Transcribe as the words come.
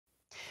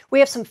We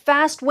have some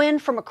fast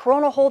wind from a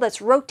coronal hole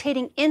that's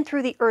rotating in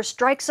through the Earth's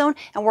strike zone,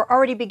 and we're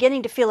already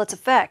beginning to feel its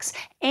effects.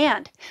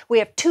 And we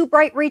have two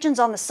bright regions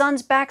on the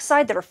sun's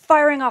backside that are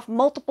firing off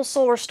multiple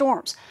solar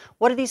storms.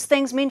 What do these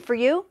things mean for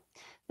you?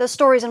 Those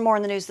stories and more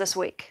in the news this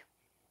week.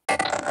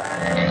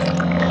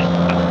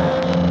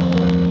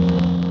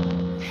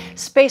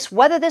 Space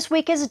weather this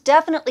week is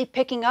definitely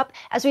picking up.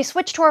 As we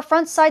switch to our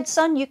front side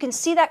sun, you can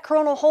see that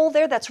coronal hole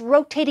there that's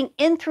rotating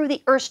in through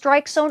the Earth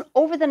strike zone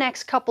over the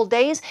next couple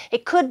days.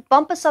 It could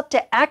bump us up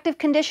to active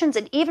conditions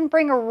and even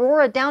bring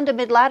Aurora down to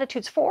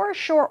mid-latitudes for a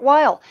short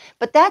while.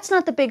 But that's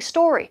not the big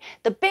story.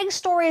 The big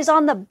story is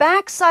on the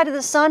back side of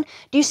the sun.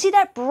 Do you see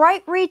that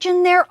bright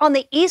region there on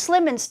the east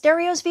limb in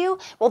stereo's view?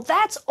 Well,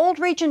 that's old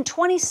region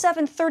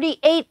 27,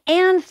 38,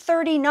 and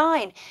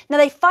 39. Now,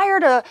 they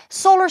fired a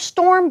solar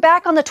storm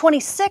back on the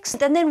 26th.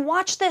 And then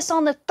watch this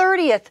on the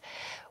 30th.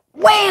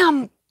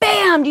 Wham!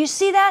 Bam! Do you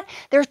see that?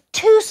 There are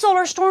two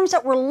solar storms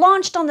that were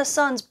launched on the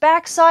sun's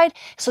backside.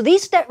 So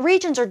these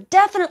regions are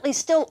definitely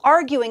still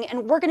arguing,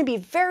 and we're going to be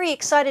very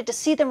excited to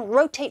see them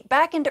rotate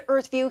back into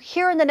Earth view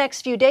here in the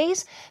next few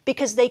days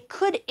because they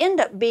could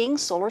end up being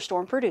solar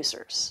storm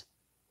producers.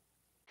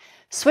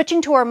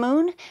 Switching to our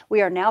moon,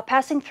 we are now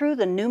passing through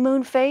the new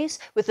moon phase,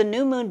 with the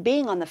new moon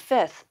being on the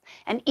 5th.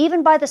 And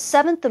even by the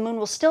 7th, the moon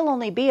will still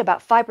only be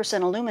about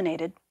 5%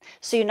 illuminated.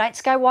 So you night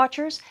sky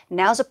watchers,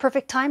 now's a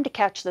perfect time to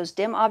catch those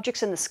dim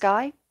objects in the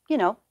sky. You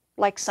know,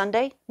 like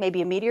Sunday, maybe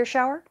a meteor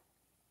shower.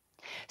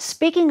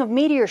 Speaking of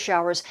meteor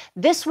showers,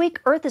 this week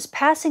Earth is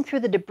passing through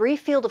the debris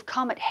field of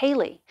Comet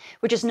Halley,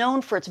 which is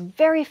known for its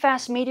very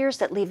fast meteors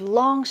that leave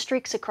long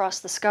streaks across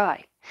the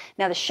sky.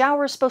 Now, the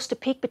shower is supposed to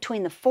peak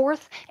between the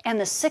 4th and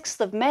the 6th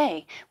of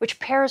May, which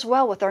pairs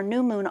well with our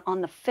new moon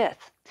on the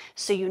 5th.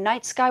 So you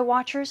night sky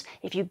watchers,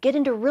 if you get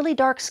into really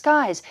dark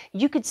skies,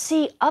 you could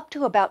see up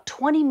to about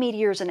 20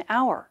 meteors an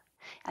hour.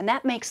 And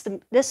that makes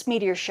this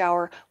meteor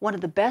shower one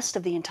of the best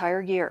of the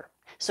entire year.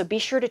 So be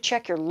sure to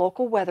check your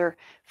local weather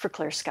for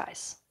clear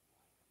skies.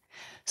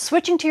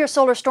 Switching to your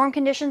solar storm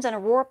conditions and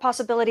aurora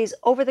possibilities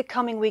over the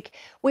coming week,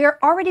 we are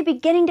already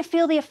beginning to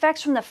feel the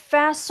effects from the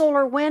fast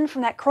solar wind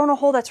from that coronal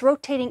hole that's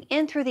rotating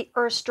in through the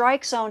Earth's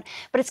strike zone.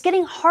 But it's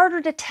getting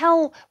harder to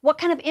tell what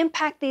kind of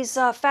impact these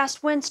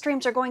fast wind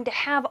streams are going to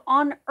have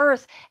on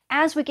Earth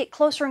as we get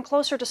closer and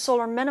closer to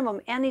solar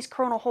minimum and these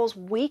coronal holes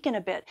weaken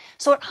a bit.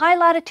 So at high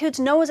latitudes,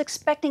 NOAA is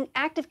expecting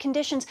active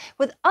conditions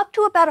with up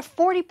to about a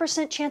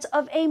 40% chance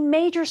of a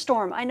major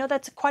storm. I know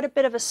that's quite a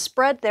bit of a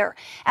spread there.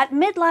 At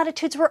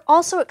mid-latitudes, we're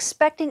also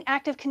expecting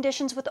active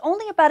conditions with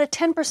only about a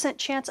 10%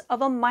 chance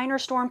of a minor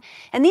storm,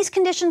 and these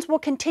conditions will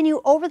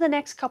continue over the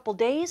next couple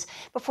days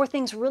before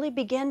things really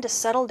begin to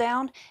settle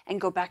down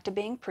and go back to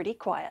being pretty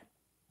quiet.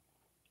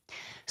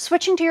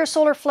 Switching to your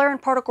solar flare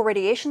and particle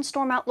radiation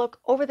storm outlook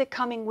over the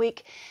coming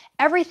week,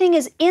 everything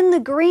is in the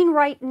green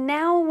right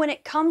now when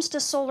it comes to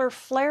solar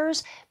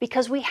flares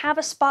because we have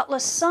a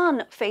spotless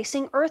sun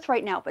facing Earth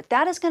right now. But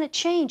that is going to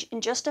change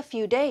in just a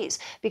few days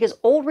because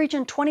old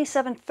region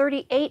 27,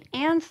 38,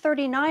 and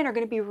 39 are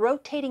going to be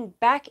rotating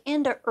back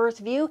into Earth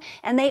view,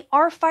 and they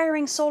are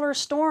firing solar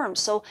storms.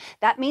 So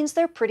that means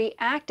they're pretty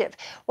active.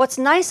 What's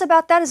nice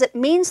about that is it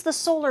means the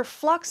solar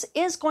flux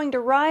is going to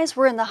rise.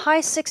 We're in the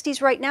high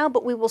 60s right now,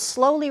 but we will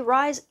slowly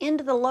rise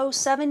into the low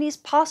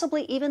 70s,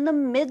 possibly even the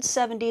mid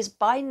 70s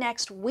by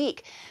next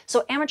week.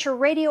 So amateur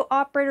radio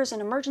operators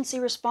and emergency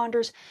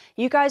responders,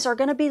 you guys are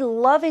going to be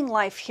loving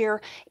life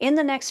here in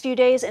the next few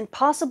days and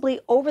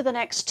possibly over the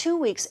next 2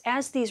 weeks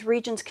as these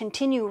regions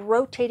continue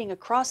rotating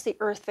across the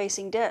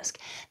Earth-facing disk.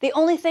 The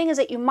only thing is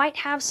that you might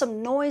have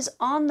some noise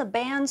on the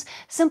bands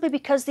simply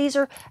because these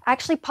are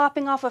actually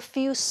popping off a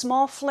few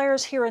small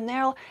flares here and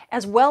there,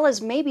 as well as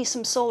maybe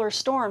some solar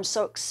storms,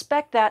 so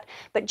expect that.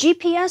 But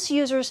GPS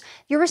users,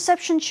 your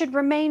reception should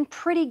remain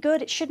pretty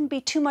good. It shouldn't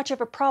be too much of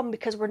a problem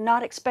because we're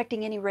not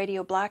expecting any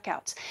radio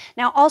blackouts.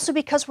 Now, also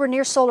because we're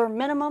near solar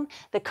minimum,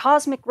 the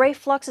cosmic ray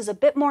flux is a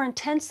bit more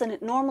intense than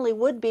it normally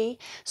would be.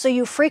 So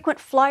you frequent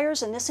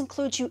flyers, and this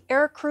includes you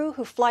air crew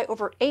who fly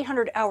over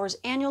 800 hours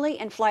annually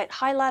and fly at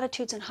high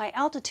latitudes and high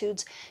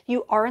altitudes,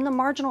 you are in the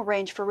marginal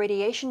range for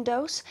radiation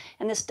dose,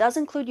 and this does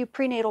include you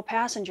prenatal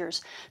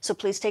passengers. So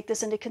please take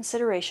this into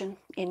consideration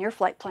in your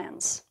flight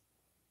plans.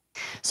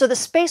 So the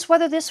space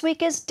weather this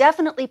week is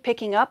definitely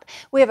picking up.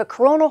 We have a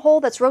coronal hole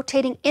that's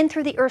rotating in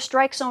through the Earth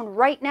strike zone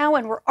right now,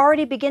 and we're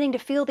already beginning to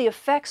feel the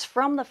effects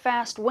from the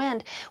fast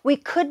wind. We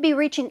could be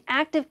reaching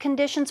active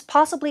conditions,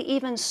 possibly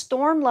even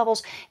storm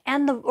levels,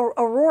 and the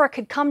aurora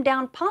could come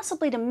down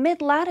possibly to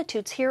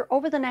mid-latitudes here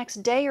over the next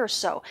day or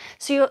so.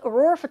 So you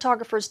aurora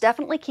photographers,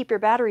 definitely keep your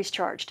batteries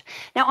charged.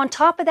 Now, on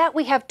top of that,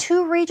 we have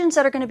two regions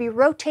that are going to be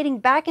rotating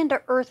back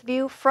into Earth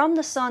view from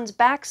the sun's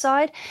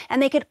backside,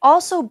 and they could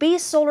also be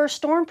solar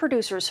storm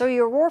producers, so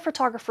your Aurora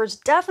photographers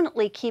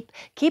definitely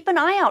keep an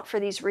eye out for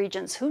these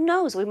regions. Who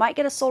knows, we might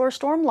get a solar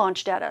storm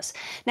launched at us.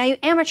 Now, you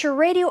amateur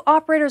radio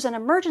operators and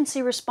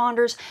emergency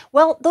responders,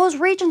 well, those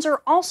regions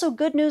are also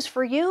good news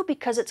for you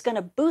because it's going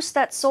to boost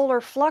that solar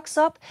flux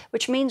up,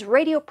 which means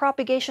radio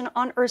propagation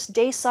on Earth's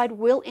day side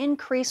will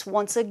increase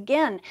once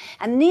again.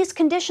 And these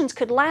conditions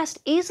could last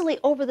easily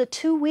over the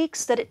 2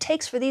 weeks that it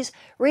takes for these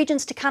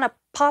regions to kind of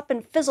pop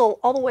and fizzle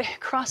all the way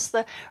across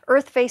the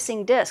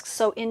Earth-facing disks,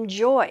 so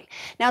enjoy.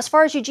 Now, as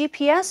far as you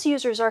GPS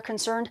users are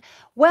concerned,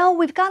 well,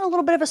 we've got a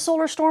little bit of a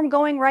solar storm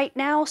going right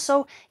now,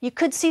 so you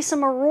could see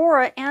some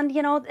aurora, and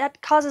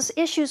that causes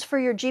issues for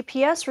your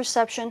GPS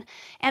reception,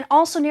 and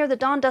also near the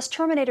dawn dust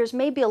terminators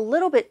may be a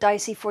little bit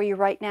dicey for you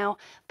right now,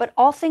 but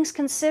all things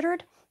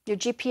considered, your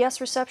GPS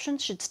reception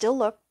should still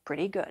look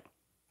pretty good.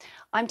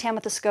 I'm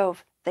Tamitha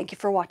Scove. Thank you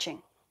for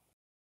watching.